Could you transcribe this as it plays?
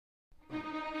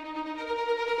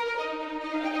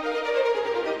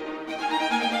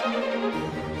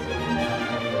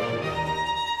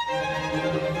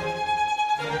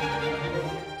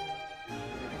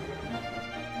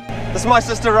This is my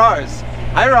sister Rose.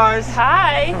 Hey Rose.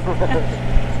 Hi.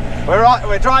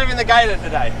 We're driving the Gator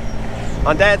today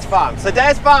on Dad's farm. So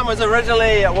Dad's farm was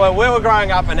originally, well, we were growing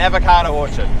up, an avocado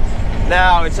orchard.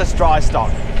 Now it's just dry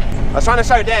stock. I was trying to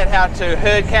show Dad how to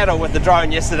herd cattle with the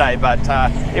drone yesterday, but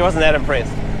he wasn't that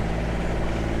impressed.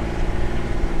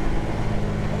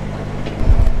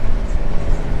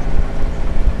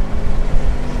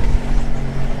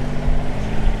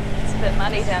 It's a bit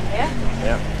muddy down here.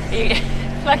 Yeah.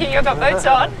 Lucky you've got boots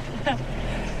on.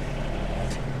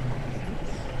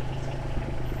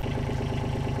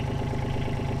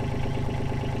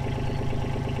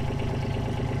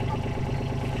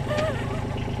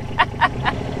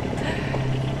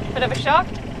 Bit of a shock.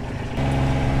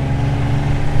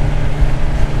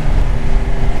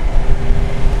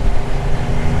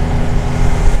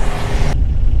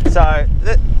 So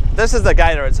this is the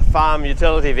Gator. It's a farm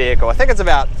utility vehicle. I think it's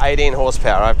about 18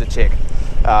 horsepower. I have to check.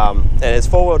 And it's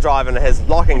four-wheel drive and it has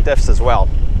locking diffs as well.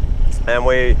 And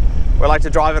we like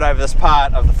to drive it over this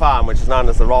part of the farm, which is known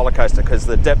as the roller coaster, because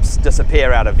the dips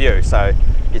disappear out of view. So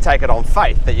you take it on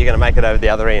faith that you're going to make it over the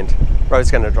other end. Rose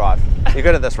is going to drive. You're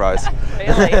good at this, Rose.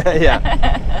 Really?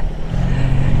 Yeah.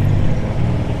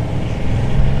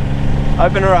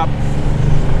 Open her up.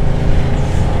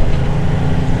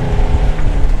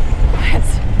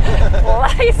 It's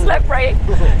bloody slippery.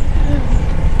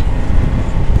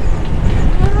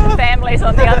 Families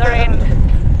on the other end.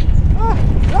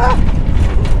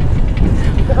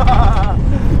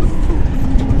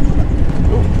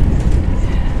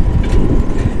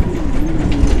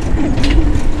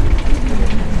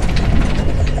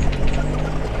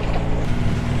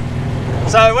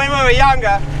 So when we were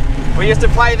younger, we used to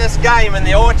play this game in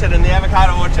the orchard, in the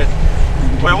avocado orchard,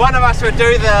 where one of us would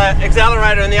do the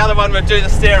accelerator and the other one would do the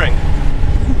steering.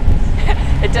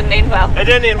 It didn't end well. It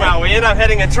didn't end well. We ended up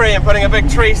hitting a tree and putting a big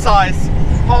tree-sized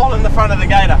hole in the front of the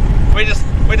Gator. We just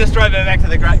drove it back to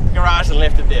the garage and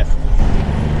left it there.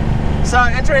 So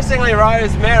interestingly,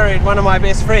 Rose married one of my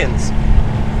best friends.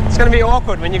 It's going to be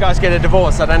awkward when you guys get a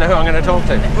divorce. I don't know who I'm going to talk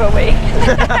to. Will we?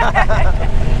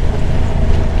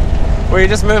 Will you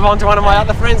just move on to one of my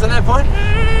other friends at that point?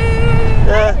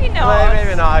 Maybe not.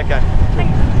 Maybe not, okay.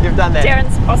 You've done that.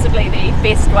 Darren's possibly the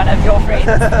best one of your friends.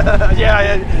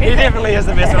 yeah, he definitely is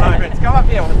the best one of my friends. Come up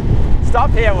here.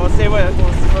 Stop here. We'll see. We'll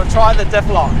try the diff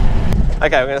lock.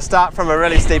 Okay, we're going to start from a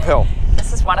really steep hill.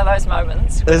 This is one of those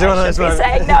moments. This is one of those moments.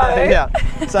 Saying no. Yeah.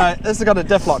 So this has got a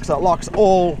diff lock, so it locks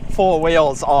all four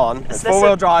wheels on. It's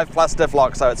four-wheel drive plus diff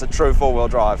lock, so it's a true four-wheel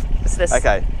drive. Is this,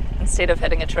 okay. Instead of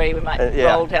hitting a tree, we might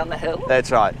roll down the hill.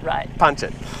 That's right. Right. Punch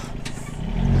it.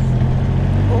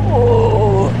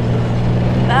 Ooh.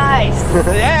 Nice.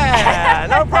 Yeah,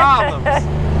 no problems.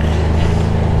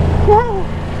 Woo.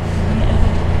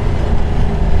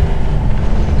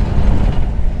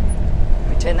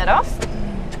 We turn that off.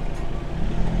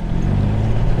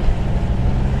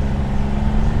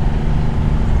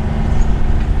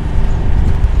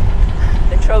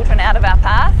 The children out of our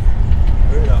path.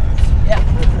 Who knows? Yeah.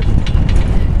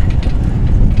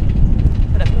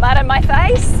 Bit of mud in my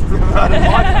face. Mud in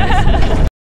my face.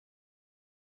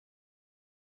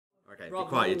 Okay, be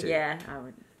quiet, you two. Yeah, I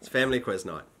would. It's family quiz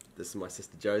night. This is my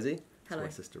sister Josie. Hello.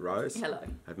 This is my sister Rose. Hello. I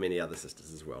have many other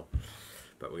sisters as well.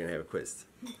 But we're going to have a quiz.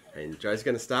 And Josie's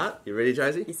going to start. You ready,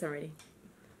 Josie? Yes, I'm ready.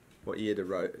 What year did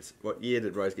Rose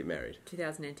get married?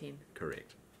 2010.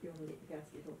 Correct.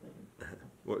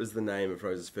 What was the name of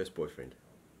Rose's first boyfriend?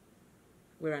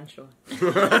 We're unsure.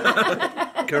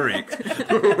 Correct.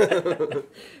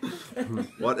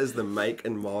 What is the make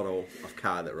and model of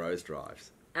car that Rose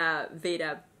drives?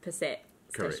 Vita Passat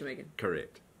station wagon.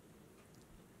 Correct.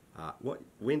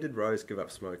 When did Rose give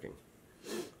up smoking?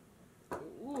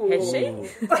 Has she?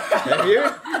 Have you?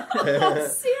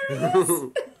 Serious?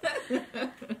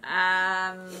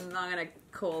 I'm gonna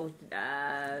call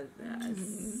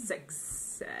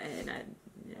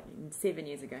 7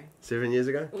 years ago. 7 years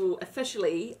ago? Well,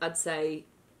 officially, I'd say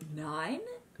 9.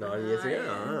 9 years ago?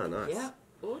 Ah, nice. Yeah,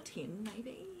 or 10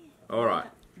 maybe. All right.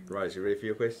 Rose, you ready for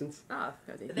your questions? Oh,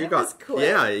 That was quick.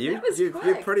 Yeah, That was you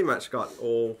quick. pretty much got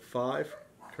all 5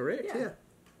 correct. Yeah. Yeah.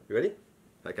 You ready?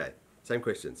 Okay. Same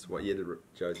questions. What year did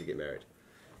Josie get married?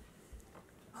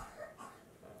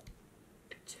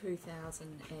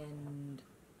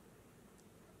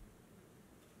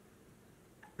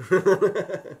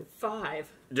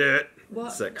 2005. Dirt.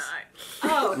 What? 6.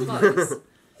 Oh, close.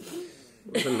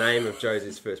 What's the name of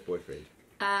Josie's first boyfriend?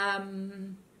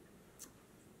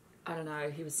 I don't know.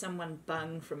 He was someone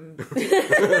bung from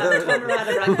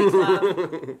Colorado Rugby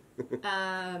Club.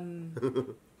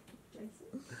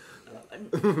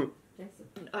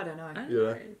 I don't know.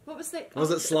 Yeah. What was that?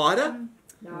 Was it Slider?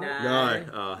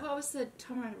 No. What was the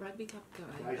Toronto Rugby Club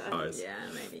guy? Nice. Yeah,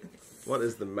 maybe. What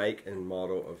is the make and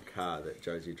model of car that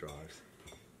Jozie drives?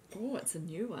 Oh, it's a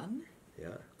new one. Yeah.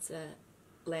 It's a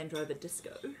Land Rover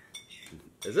Disco.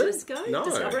 Is it? Disco? No.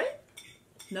 Discovery?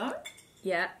 No?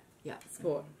 Yeah. Yeah.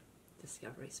 Sport.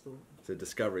 Discovery Sport. It's a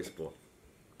Discovery Sport.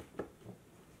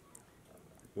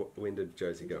 When did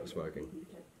Jozie go up smoking?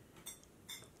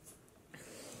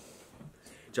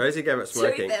 Jozie gave up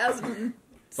smoking 2000.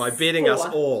 by betting us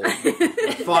all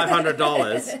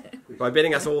 $500. By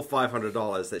betting us all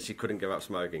 $500 that she couldn't give up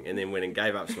smoking, and then went and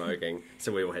gave up smoking,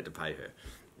 so we all had to pay her.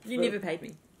 You never paid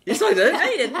me. Yes, I did. No,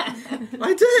 you didn't.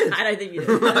 I did. I don't think you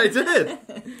did. I did.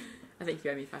 I think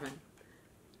you owe me 500.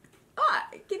 Oh,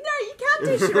 no, you can't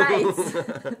do charades.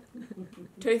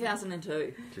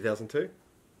 2002. 2002?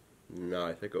 No,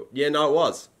 I think it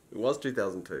was. It was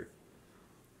 2002.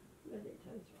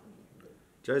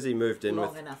 Jozie moved in Long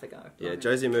with... enough ago. Yeah,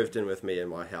 Jozie moved in with me in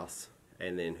my house,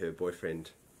 and then her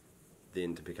boyfriend,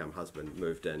 then to become husband,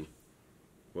 moved in.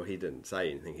 Well, he didn't say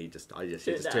anything. He just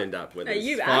turned up with No, his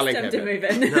you asked filing him cabinet.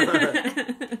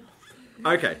 to move in.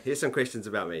 Okay, here's some questions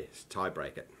about me. Tie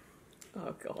break it.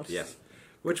 Oh, God. Yes.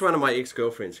 Which one of my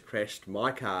ex-girlfriends crashed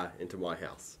my car into my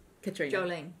house? Katrina.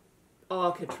 Jolene.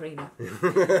 Oh, Katrina.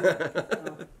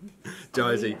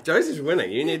 Jozie. Jozie's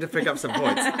winning. You need to pick up some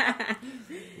points.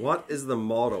 What is the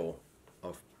model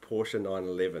of Porsche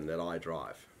 911 that I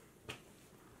drive?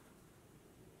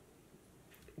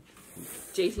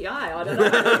 GTI, I don't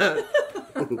know.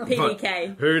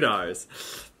 PDK. Who knows?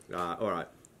 All right.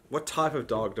 What type of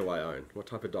dog do I own? What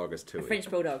type of dog is Tui? A French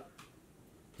Bulldog.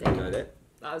 You know that?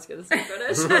 I was going to say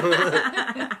British.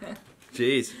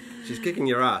 Jeez, she's kicking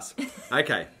your ass.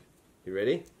 Okay, you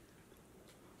ready?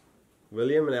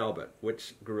 William and Albert,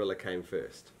 which gorilla came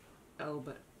first?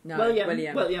 Albert. No, William.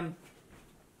 William.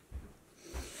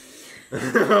 Give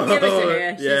it to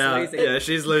her. She's losing. Yeah,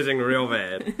 she's losing real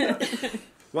bad.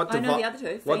 What I know the devi- other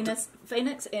two. what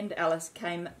Phoenix and Alice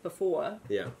came before.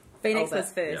 Yeah, Phoenix Albert.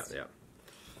 was first. yeah.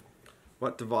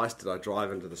 What device did I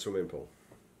drive into the swimming pool?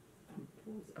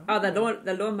 Oh, the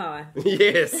lawnmower.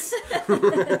 Yes.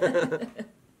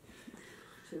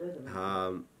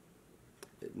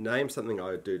 Name something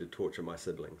I would do to torture my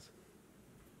siblings.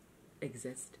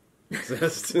 Exist.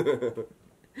 Exist.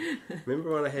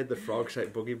 Remember when I had the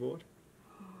frog-shaped boogie board?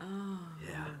 Oh.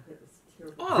 Yeah.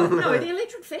 Oh, no, the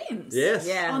electric fence. Yes.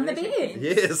 Yeah. On the bed.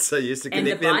 Yes, I used to And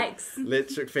connect the bikes.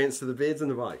 electric fence to the beds and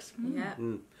the bikes. Yeah.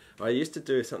 I used to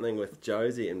do something with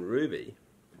Jozie and Ruby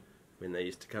when they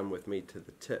used to come with me to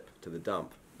the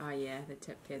dump. Oh, yeah, the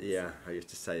tip kids. Yeah, I used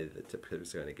to say that the tip kid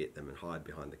was going to get them and hide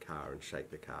behind the car and shake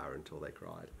the car until they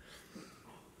cried.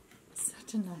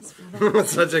 Such a nice brother.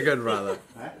 Such a good brother.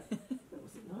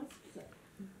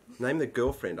 Name the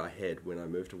girlfriend I had when I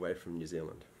moved away from New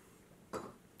Zealand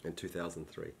in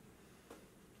 2003.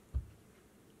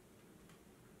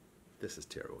 This is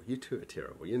terrible. You two are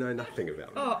terrible. You know nothing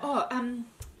about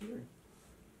me.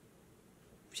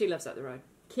 She lives up the road.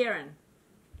 Kieran.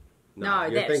 No, No,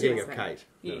 you're that thinking she of was Kate.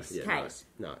 Yes, no, Kate.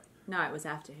 No. No, it was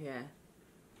after her.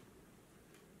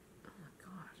 Oh, my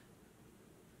God.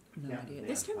 No Yeah. idea. Yeah.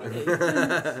 There's too many.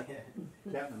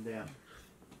 Count them down.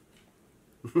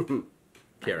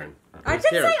 Karen. I did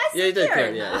say I said Yeah, you did,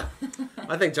 Karen. Yeah.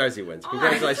 I think Jozie wins. Oh,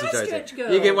 Congratulations, it's a Jozie. stretch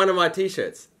girl. You get one of my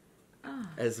t-shirts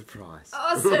as a prize.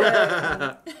 Awesome.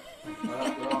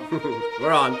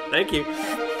 We're on. Thank you.